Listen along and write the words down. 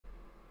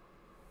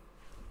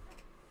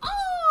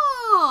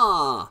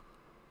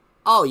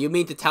Oh, you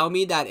mean to tell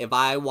me that if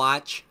I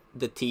watch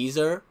the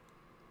teaser,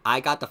 I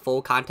got the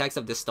full context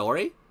of the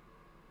story?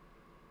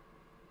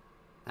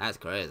 That's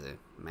crazy,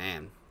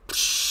 man.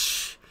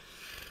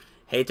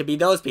 Hate to be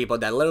those people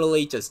that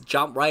literally just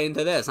jump right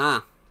into this,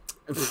 huh?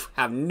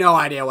 Have no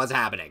idea what's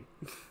happening.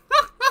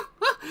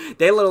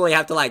 They literally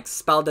have to, like,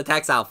 spell the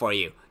text out for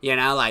you. You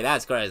know, like,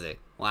 that's crazy.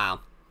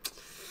 Wow.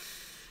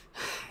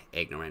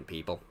 Ignorant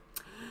people.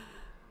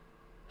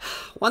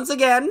 Once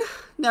again,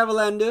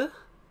 Neverlander,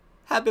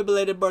 happy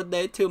belated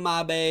birthday to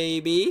my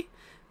baby.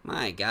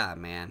 My God,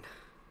 man.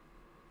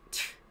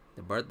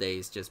 The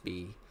birthdays just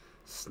be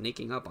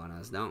sneaking up on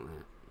us, don't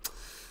they?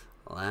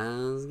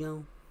 Let's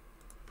go.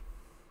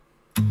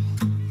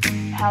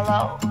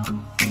 Hello.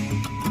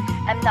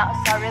 I'm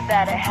not sorry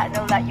that I had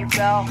to let you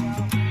go.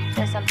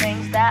 There's some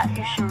things that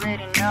you should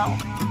really know.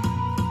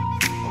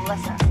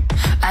 Listen.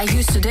 I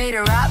used to date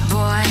a rap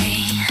boy,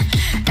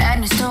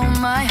 and he stole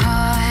my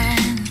heart.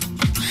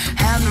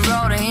 I'm the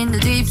road in the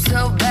deep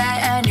so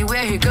bad.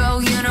 Anywhere you go,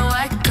 you know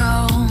I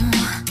go.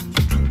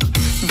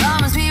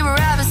 Promise we were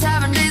having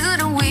 7 days of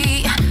the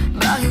week,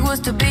 but he was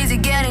too busy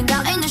getting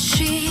down in the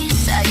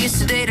sheets. I used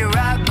to date a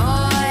rap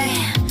boy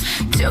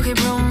till he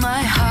broke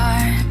my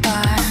heart.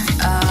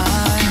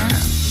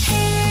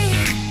 He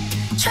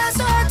tried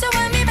so hard to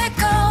win me back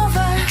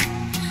over,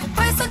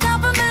 waste a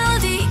couple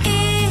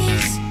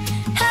melodies.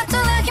 Had to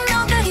let him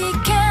know that he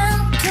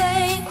can't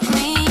play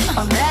me.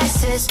 Oh,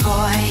 that's this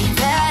boy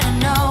that I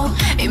know.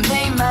 It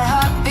made my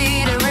heart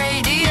beat a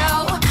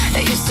radio.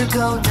 It used to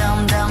go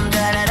dum dum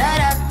da da da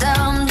da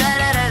dum da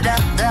da da da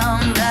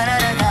dum da da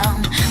da dum.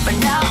 But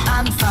now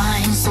I'm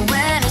fine, so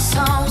when it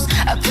songs,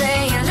 I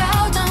play it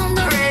loud on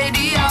the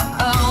radio.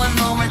 Oh, I'm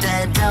over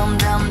that dum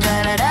dum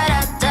da da da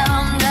da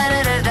dum da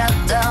da da da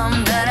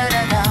dum da da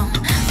da dum.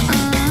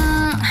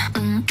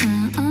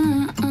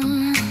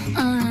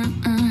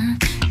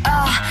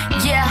 Oh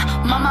yeah,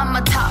 my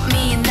mama taught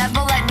me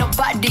never let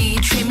nobody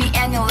treat me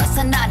any less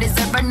than I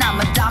deserve, but I'm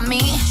a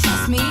dummy.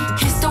 Trust me,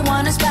 he's the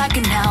one who's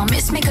backing now.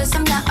 Miss me cause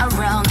I'm not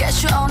around.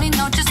 Guess you only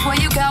know just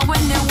what you got when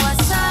it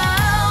was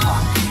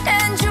out.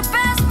 And you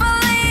best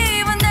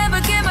believe I'll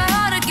never give my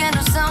heart again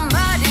to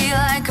somebody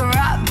like a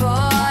rap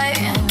boy,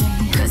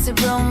 cause it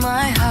broke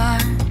my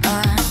heart.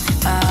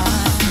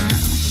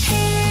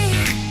 He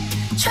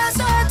tries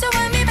so hard to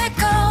win me back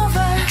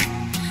over,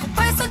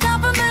 waste a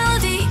couple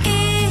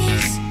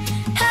melodies.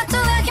 Had to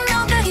let him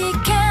know that he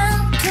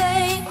can't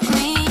play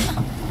me.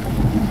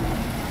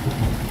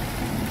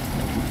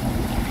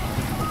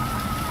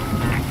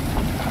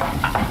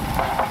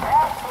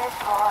 That's this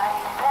boy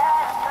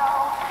that I know.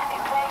 He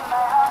made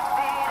my heart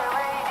beat a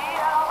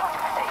radio.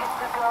 They used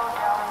to go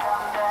dum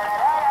dum da da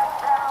da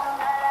dum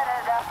da da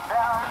da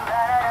dum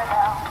da da da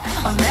dum.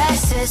 Oh,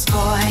 that's this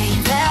boy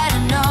that I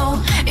know.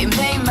 He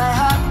made my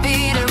heart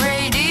beat a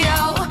radio.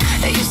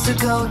 They used to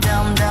go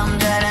dum dum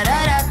da da da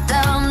da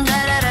dum da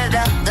da da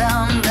da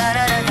dum da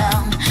da da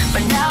dum.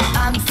 But now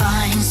I'm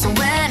fine, so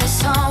when it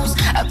songs,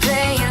 I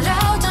play it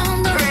loud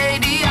on the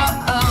radio.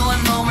 Oh,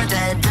 I'm over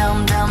that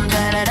dum dum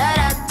da da da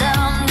da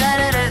dum da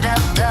da da da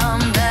dum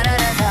da da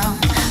da dum.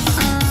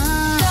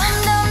 Dum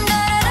dum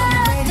da da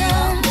da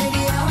dum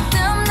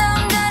dum dum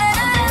da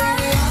da da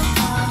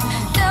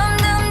dum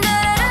dum da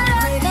da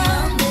da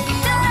dum da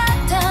da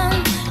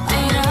dum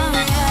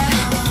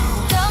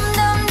dum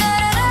dum da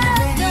da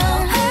da dum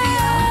dum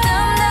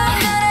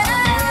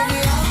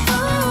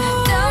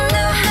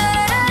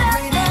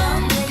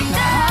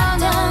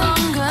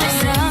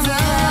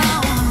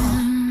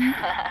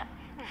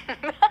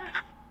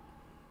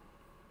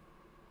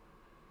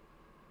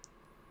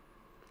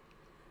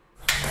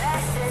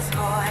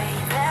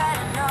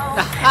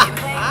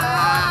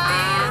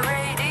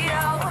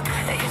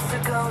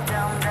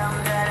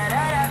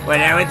When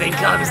everything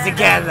comes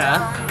together.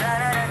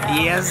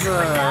 Yes,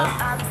 sir.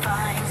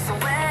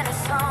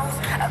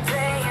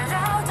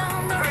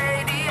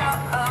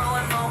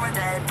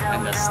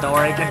 And the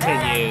story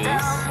continues.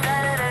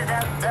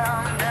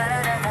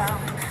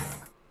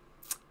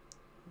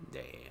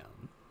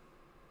 Damn.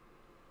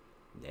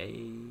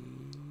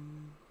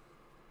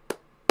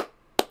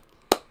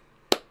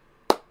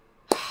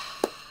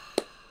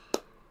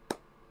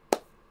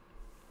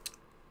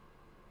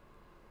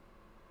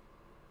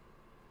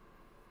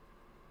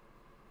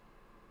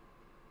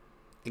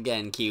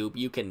 Again, Cube,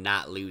 you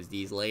cannot lose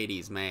these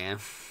ladies, man.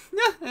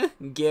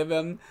 Give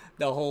them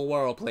the whole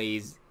world,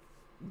 please.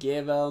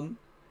 Give them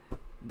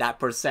that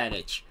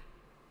percentage.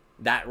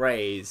 That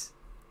raise.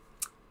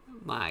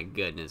 My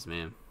goodness,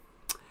 man.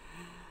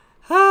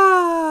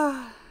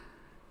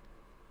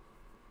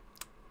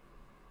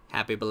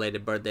 Happy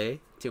belated birthday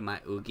to my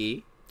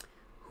YUQI,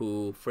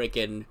 who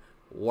freaking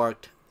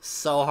worked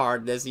so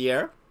hard this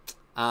year.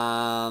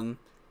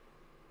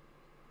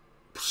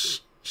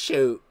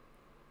 Shoot.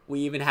 We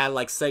even had,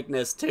 like,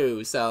 sickness,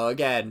 too. So,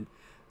 again,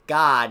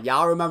 God,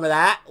 y'all remember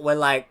that? When,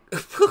 like,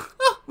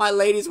 my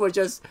ladies were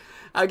just,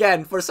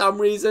 again, for some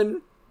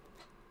reason,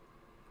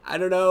 I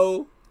don't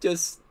know,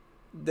 just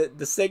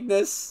the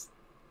sickness,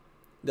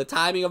 the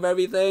timing of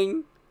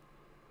everything.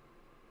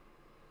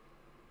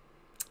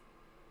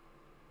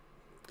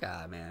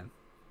 God, man.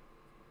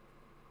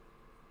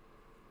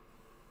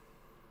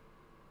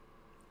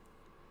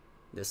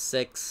 The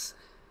 6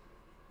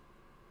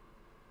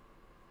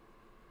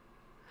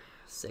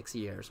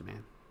 years,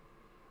 man.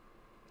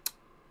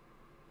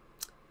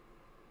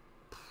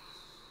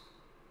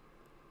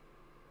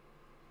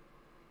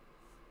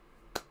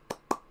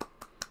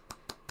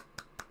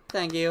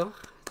 Thank you.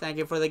 Thank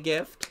you for the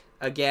gift.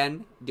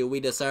 Again, do we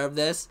deserve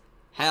this?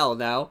 Hell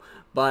no.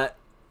 But,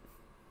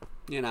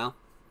 you know,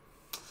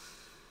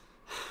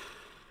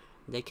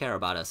 they care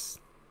about us.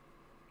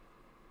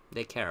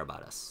 They care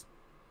about us.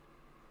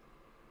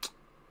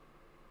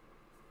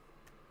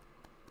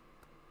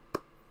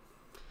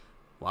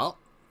 Well,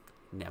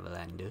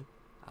 Neverland,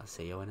 I'll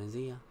see you in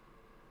Azia.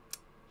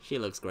 She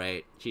looks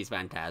great. She's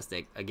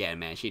fantastic. Again,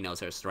 man, she knows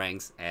her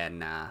strengths.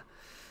 And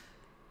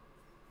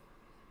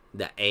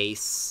the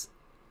ace,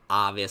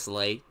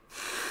 obviously.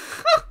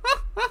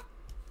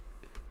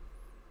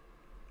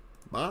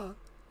 Bye.